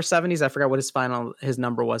 70s, upper 70s. I forgot what his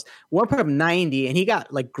number was. Warren put up 90, and he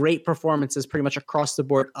got like great performances pretty much across the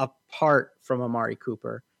board, apart from Amari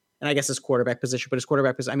Cooper, and I guess his quarterback position. But his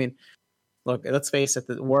quarterback position, I mean, look, let's face it,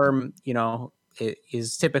 the Worm,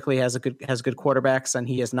 is typically has good quarterbacks, and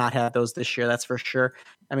he has not had those this year. That's for sure.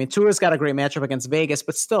 I mean, Tua's got a great matchup against Vegas,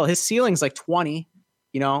 but still his ceiling's like 20,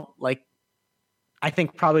 I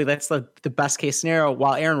think probably that's the best case scenario.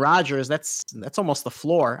 While Aaron Rodgers, that's almost the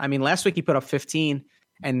floor. I mean, last week he put up 15,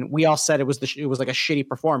 and we all said it was like a shitty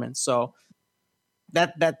performance. So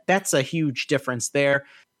that's a huge difference there.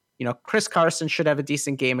 Chris Carson should have a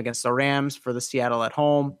decent game against the Rams for the Seattle at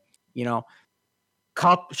home.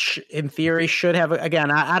 Cup in theory should have, again,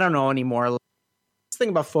 I don't know anymore. This thing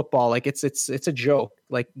about football, like it's a joke.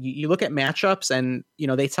 Like you look at matchups and,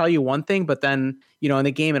 they tell you one thing, but then, in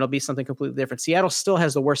the game, it'll be something completely different. Seattle still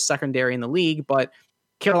has the worst secondary in the league, but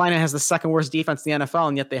Carolina has the second worst defense in the NFL.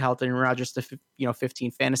 And yet they held Aaron Rodgers to,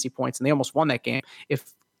 15 fantasy points, and they almost won that game.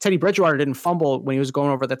 If Teddy Bridgewater didn't fumble when he was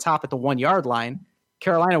going over the top at the 1 yard line,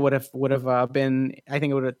 Carolina would have been, I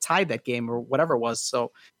think it would have tied that game or whatever it was.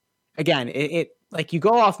 So again, it like you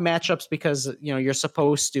go off matchups because, you're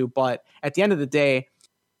supposed to, but at the end of the day,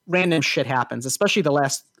 random shit happens, especially the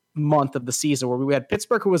last month of the season where we had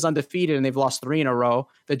Pittsburgh, who was undefeated and they've lost 3 in a row.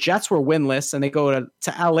 The Jets were winless and they go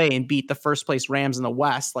to LA and beat the first place Rams in the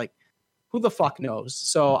West. Like, who the fuck knows?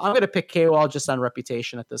 So I'm going to pick K-Wall just on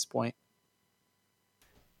reputation at this point.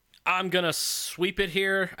 I'm going to sweep it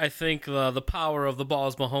here. I think the power of the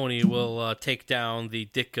Balls Mahoney will take down the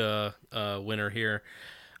Ditka winner here.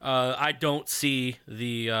 I don't see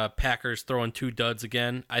the Packers throwing 2 duds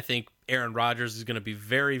again. I think Aaron Rodgers is going to be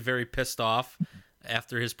very, very pissed off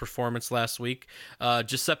after his performance last week.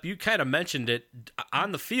 Giuseppe, you kind of mentioned it.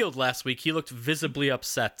 On the field last week, he looked visibly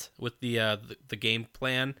upset with the game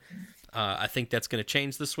plan. I think that's going to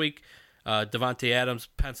change this week. Devontae Adams,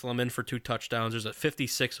 pencil him in for 2 touchdowns. There's a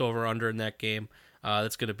 56 over-under in that game.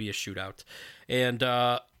 That's going to be a shootout. And,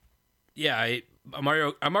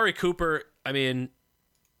 Amari Cooper, I mean,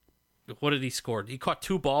 what did he score? He caught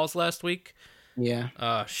 2 balls last week.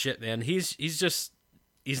 Yeah. Shit, man.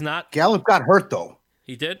 He's not. Gallup got hurt though.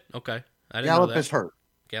 He did? Okay. I didn't know Gallup that. is hurt.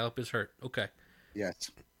 Gallup is hurt. Okay.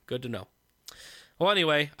 Yes. Good to know. Well,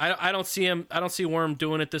 anyway, I don't see him. I don't see Worm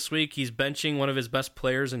doing it this week. He's benching one of his best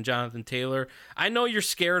players in Jonathan Taylor. I know you're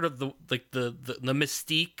scared of the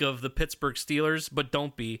mystique of the Pittsburgh Steelers, but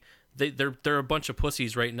don't be. They're a bunch of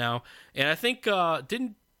pussies right now. And I think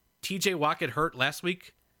didn't T.J. Watt get hurt last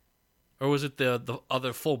week, or was it the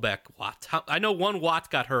other fullback Watt? I know one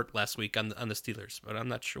Watt got hurt last week on the Steelers, but I'm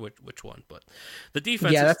not sure which one. But the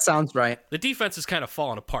defense. Yeah, that sounds right. The defense is kind of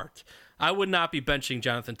falling apart. I would not be benching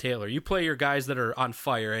Jonathan Taylor. You play your guys that are on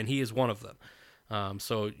fire, and he is one of them.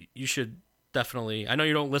 So you should definitely. I know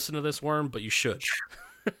you don't listen to this, Worm, but you should.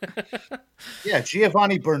 Yeah,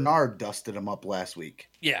 Giovanni Bernard dusted him up last week.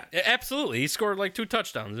 Yeah, absolutely. He scored like 2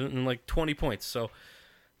 touchdowns and like 20 points. So,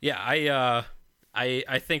 yeah,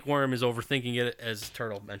 I think Worm is overthinking it, as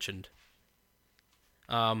Turtle mentioned.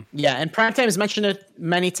 Yeah, and Primetime has mentioned it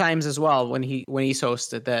many times as well when he's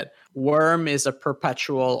hosted that Worm is a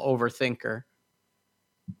perpetual overthinker,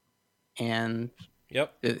 and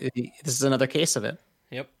Yep. this is another case of it.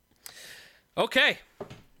 Yep. Okay,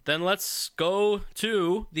 then let's go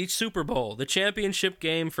to the Super Bowl, the championship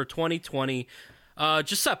game for 2020.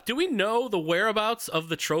 Giuseppe, do we know the whereabouts of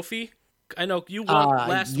the trophy? I know you won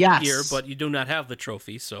last yes. year, but you do not have the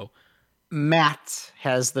trophy. So Matt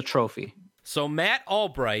has the trophy. So Matt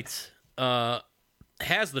Albright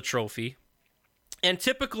has the trophy, and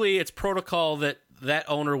typically it's protocol that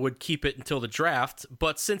owner would keep it until the draft,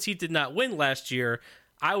 but since he did not win last year,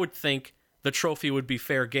 I would think the trophy would be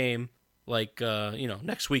fair game, like,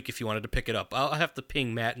 next week if you wanted to pick it up. I'll have to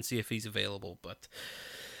ping Matt and see if he's available, but...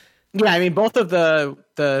 Yeah, I mean, both of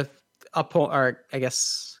the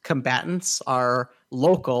combatants are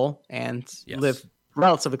local and live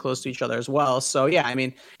relatively close to each other as well. So yeah, I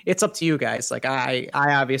mean, it's up to you guys. Like I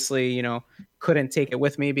obviously, couldn't take it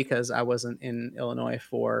with me because I wasn't in Illinois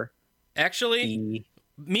for. Actually,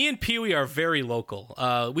 me and Pee-wee are very local.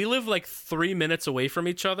 We live like 3 minutes away from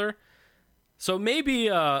each other. So maybe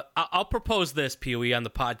I'll propose this, Pee-wee, on the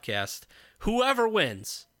podcast. Whoever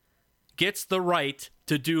wins gets the right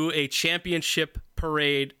to do a championship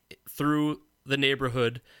parade through the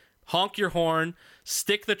neighborhood. Honk your horn,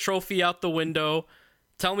 stick the trophy out the window,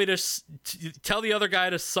 tell me to tell the other guy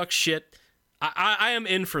to suck shit. I am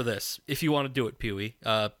in for this if you want to do it, Pee-wee.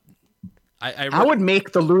 I would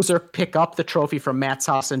make the loser pick up the trophy from Matt's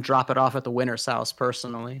house and drop it off at the winner's house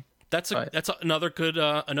personally. That's another good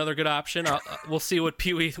option. We'll see what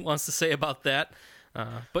Pee-wee wants to say about that.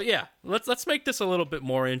 But yeah, let's make this a little bit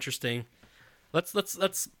more interesting.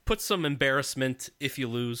 Let's put some embarrassment if you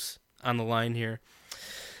lose on the line here.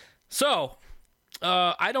 So,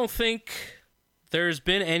 I don't think there's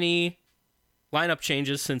been any lineup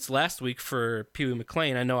changes since last week for Pee-wee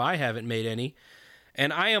McLean. I know I haven't made any.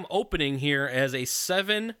 And I am opening here as a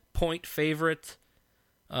 7-point favorite.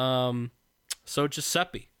 So,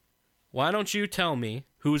 Giuseppe, why don't you tell me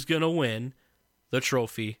who's going to win the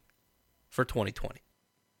trophy for 2020?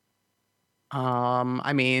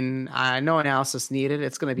 I mean, no analysis needed.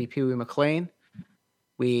 It's going to be Pee-wee McLean.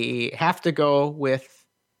 We have to go with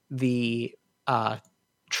the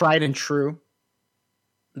tried and true.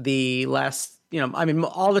 The last,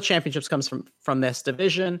 all the championships comes from this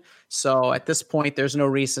division. So at this point, there's no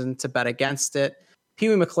reason to bet against it.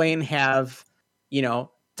 Pee-wee McLean have,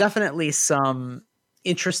 definitely some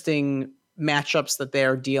interesting matchups that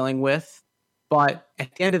they're dealing with. But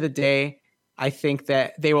at the end of the day, I think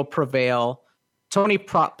that they will prevail. Tony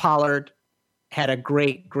Pollard had a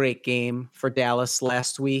great game for Dallas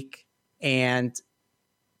last week. And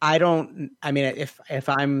if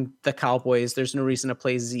I'm the Cowboys, there's no reason to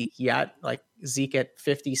play Zeke yet. Like Zeke at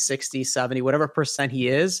 50, 60, 70, whatever percent he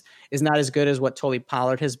is not as good as what Tony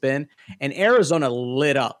Pollard has been. And Arizona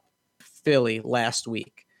lit up Philly last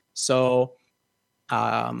week. So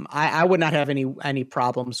I would not have any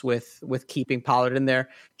problems with keeping Pollard in there.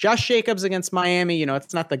 Josh Jacobs against Miami,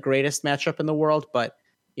 it's not the greatest matchup in the world, but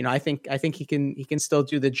I think he can still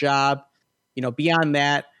do the job. Beyond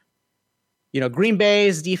that, Green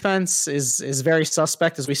Bay's defense is very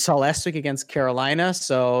suspect, as we saw last week against Carolina.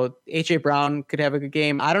 So AJ Brown could have a good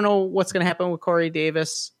game. I don't know what's going to happen with Corey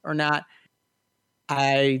Davis or not.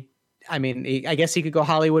 I guess he could go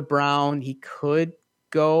Hollywood Brown. He could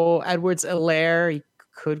go Edwards-Helaire. He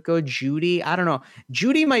could go Judy. I don't know.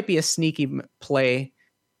 Judy might be a sneaky play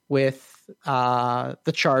with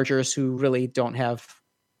the Chargers, who really don't have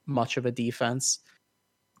much of a defense.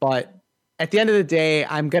 But at the end of the day,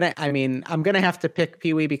 I'm gonna have to pick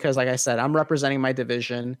Pee-wee because, like I said, I'm representing my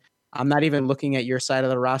division. I'm not even looking at your side of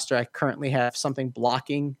the roster. I currently have something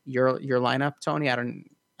blocking your lineup, Tony.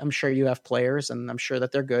 I'm sure you have players, and I'm sure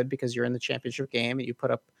that they're good because you're in the championship game and you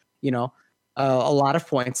put up a lot of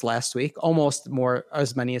points last week, almost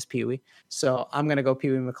as many as Pee Wee. So I'm going to go Pee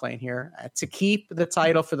Wee McLean here to keep the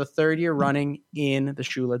title for the third year running in the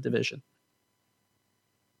Shula division.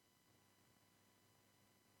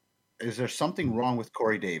 Is there something wrong with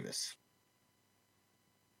Corey Davis?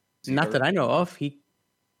 Not that I know of. He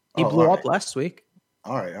blew up last week.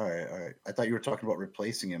 All right. I thought you were talking about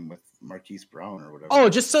replacing him with Marquise Brown or whatever. Oh,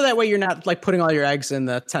 just so that way you're not like putting all your eggs in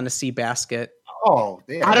the Tennessee basket. Oh,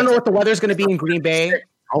 yeah, I don't know what the weather's going to be in Green Bay.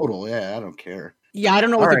 Total, yeah, I don't care. Yeah, I don't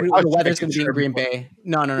know what the weather's going to be in Green Bay.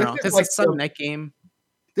 No, because it's a Sunday night game.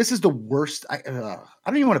 This is the worst. I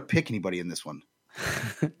don't even want to pick anybody in this one.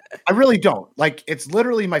 I really don't. Like, it's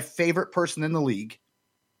literally my favorite person in the league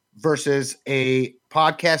versus a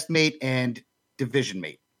podcast mate and division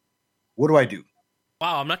mate. What do I do?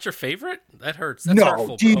 Wow, I'm not your favorite? That hurts. That's no,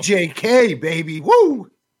 hurtful, DJK, baby. Woo!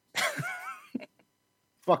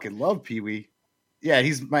 Fucking love Pee Wee. Yeah,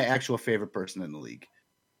 he's my actual favorite person in the league.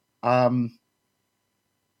 God.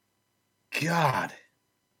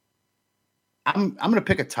 I'm gonna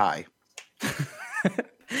pick a tie.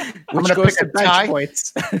 Which goes to bench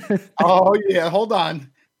points. Oh yeah, hold on.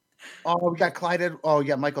 Oh, we got we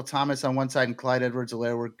got Michael Thomas on one side and Clyde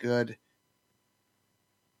Edwards-Helaire. We're good.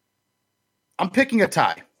 I'm picking a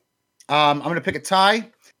tie. I'm going to pick a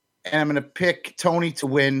tie, and I'm going to pick Tony to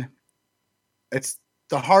win. It's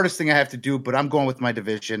the hardest thing I have to do, but I'm going with my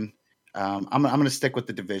division. I'm going to stick with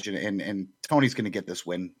the division, and Tony's going to get this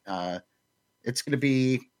win. It's going to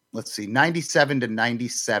be,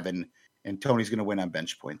 97-97, and Tony's going to win on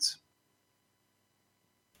bench points.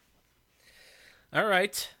 All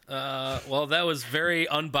right. Well, that was very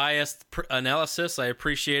unbiased analysis. I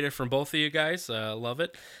appreciate it from both of you guys. Love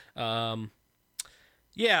it.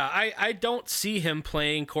 Yeah, I don't see him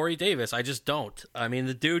playing Corey Davis. I just don't. I mean,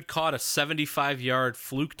 the dude caught a 75-yard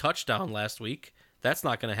fluke touchdown last week. That's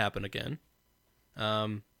not going to happen again.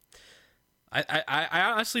 I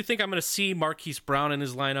honestly think I'm going to see Marquise Brown in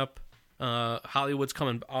his lineup. Hollywood's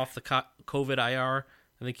coming off the COVID IR.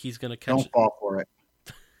 I think he's going to catch. Don't fall for it.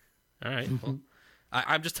 All right. Well,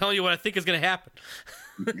 I'm just telling you what I think is going to happen.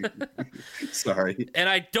 Sorry. And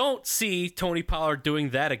I don't see Tony Pollard doing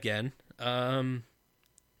that again.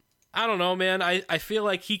 I don't know, man. I feel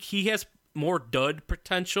like he has more dud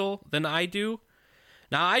potential than I do.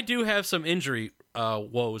 Now, I do have some injury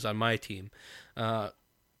woes on my team.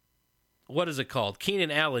 What is it called? Keenan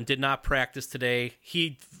Allen did not practice today.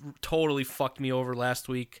 He totally fucked me over last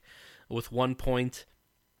week with 1 point.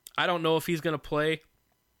 I don't know if he's going to play,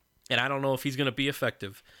 and I don't know if he's going to be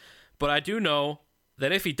effective. But I do know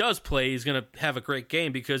that if he does play, he's going to have a great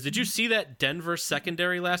game, because did you see that Denver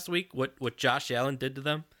secondary last week, what Josh Allen did to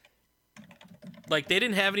them? Like, they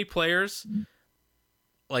didn't have any players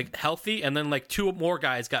like healthy, and then like two more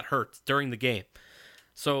guys got hurt during the game.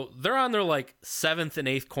 So they're on their like 7th and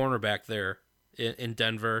 8th cornerback there in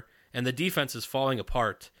Denver, and the defense is falling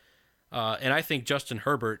apart. And I think Justin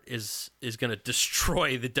Herbert is going to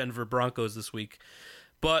destroy the Denver Broncos this week.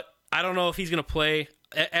 But I don't know if he's going to play.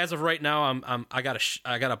 As of right now, I got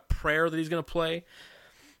a prayer that he's going to play.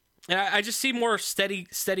 And I just see more steady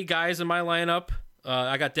guys in my lineup.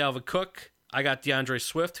 I got Dalvin Cook. I got DeAndre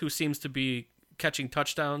Swift, who seems to be catching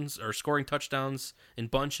touchdowns or scoring touchdowns in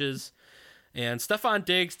bunches. And Stephon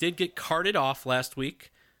Diggs did get carted off last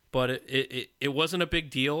week, but it wasn't a big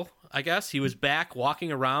deal, I guess. He was back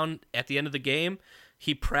walking around at the end of the game.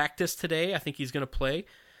 He practiced today. I think he's going to play.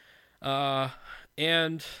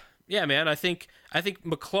 And yeah, man, I think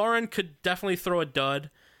McLaurin could definitely throw a dud.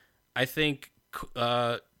 I think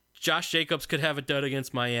Josh Jacobs could have a dud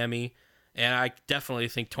against Miami. And I definitely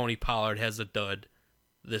think Tony Pollard has a dud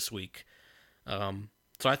this week. So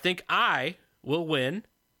I think I will win.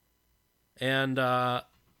 And how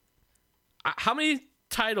many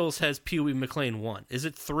titles has Pee Wee McLean won? Is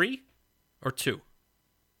it 3 or 2?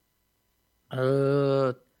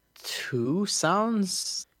 2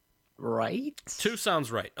 sounds right. 2 sounds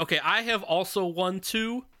right. Okay, I have also won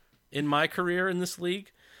 2 in my career in this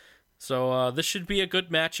league. So this should be a good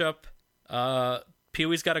matchup. Pee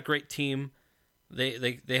Wee's got a great team.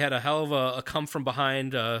 They had a hell of a come from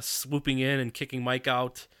behind, swooping in and kicking Mike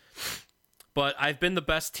out. But I've been the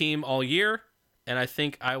best team all year, and I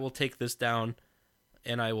think I will take this down,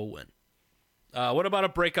 and I will win. What about a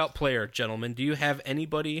breakout player, gentlemen? Do you have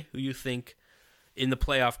anybody who you think in the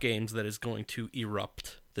playoff games that is going to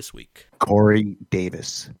erupt this week? Corey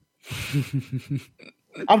Davis.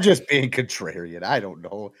 I'm just being contrarian. I don't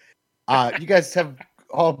know. You guys have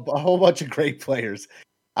a whole bunch of great players.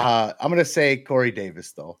 I'm going to say Corey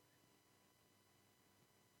Davis, though.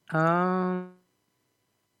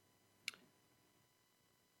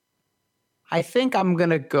 I think I'm going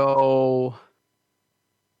to go...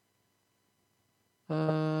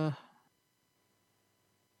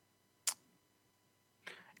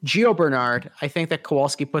 Gio Bernard. I think that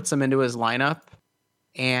Kowalski puts him into his lineup,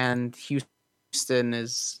 and Houston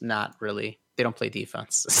is not really... They don't play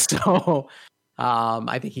defense. So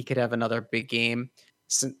I think he could have another big game.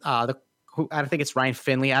 I don't think it's Ryan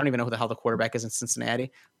Finley. I don't even know who the hell the quarterback is in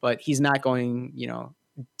Cincinnati, but he's not going,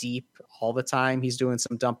 deep all the time. He's doing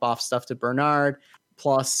some dump off stuff to Bernard.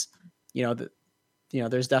 Plus,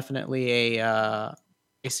 there's definitely a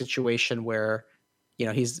situation where,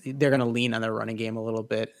 they're going to lean on their running game a little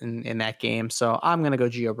bit in that game. So I'm going to go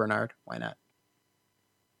Gio Bernard. Why not?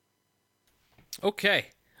 Okay.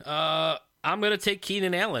 I'm going to take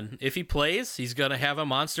Keenan Allen. If he plays, he's going to have a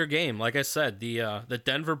monster game. Like I said, the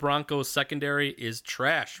Denver Broncos secondary is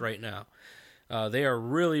trash right now. They are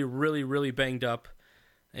really, really, really banged up,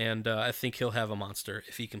 and I think he'll have a monster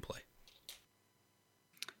if he can play.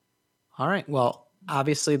 All right. Well,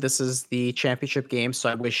 obviously this is the championship game, so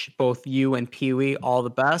I wish both you and Pee-wee all the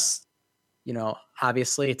best.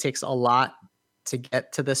 Obviously it takes a lot to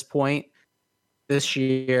get to this point this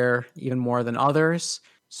year, even more than others.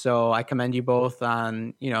 So I commend you both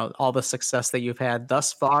on, all the success that you've had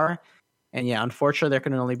thus far. And yeah, unfortunately, there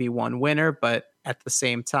can only be one winner. But at the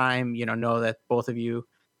same time, know that both of you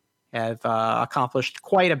have accomplished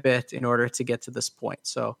quite a bit in order to get to this point.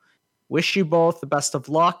 So wish you both the best of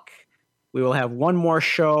luck. We will have one more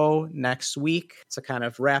show next week to kind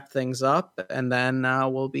of wrap things up. And then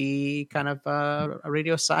we'll be kind of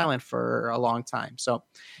radio silent for a long time. So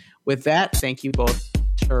with that, thank you both,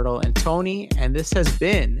 Turtle and Tony, and this has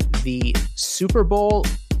been the Super Bowl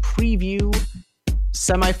preview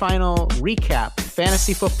semifinal recap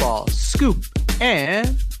fantasy football scoop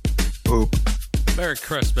and Poop. Merry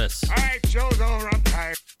Christmas. All right, show's over. I'm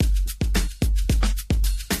tired.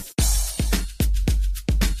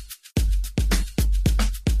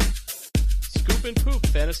 Scoop and Poop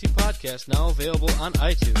Fantasy Podcast now available on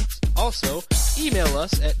iTunes. Also, email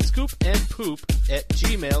us at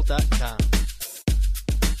scoopandpoop@gmail.com.